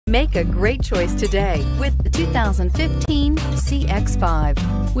Make a great choice today with the 2015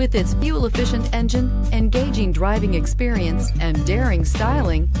 CX-5. With its fuel-efficient engine, engaging driving experience, and daring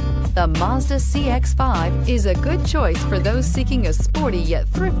styling, the Mazda CX-5 is a good choice for those seeking a sporty yet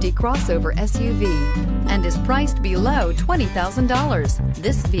thrifty crossover SUV and is priced below $20,000.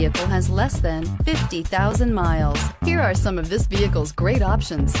 This vehicle has less than 50,000 miles. Here are some of this vehicle's great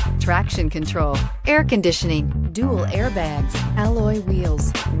options: traction control, air conditioning, dual airbags, alloy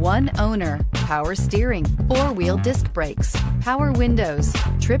wheels, one owner, power steering, four-wheel disc brakes, power windows,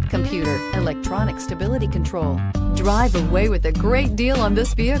 trip computer, electronic stability control. Drive away with a great deal on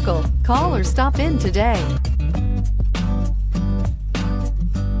this vehicle. Call or stop in today.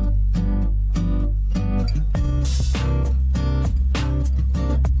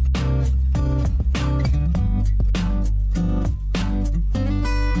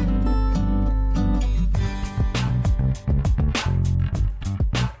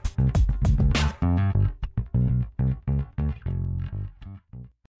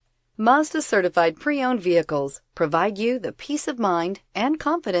 Mazda certified pre-owned vehicles provide you the peace of mind and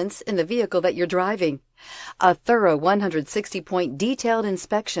confidence in the vehicle that you're driving. A thorough 160-point detailed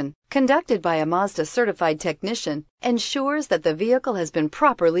inspection conducted by a Mazda certified technician ensures that the vehicle has been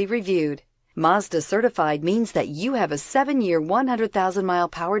properly reviewed. Mazda certified means that you have a 7-year, 100,000-mile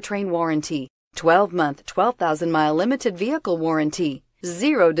powertrain warranty, 12-month, 12,000-mile limited vehicle warranty,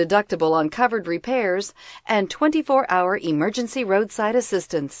 0 deductible on covered repairs, and 24-hour emergency roadside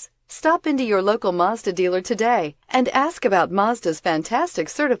assistance. Stop into your local Mazda dealer today and ask about Mazda's fantastic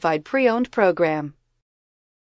certified pre-owned program.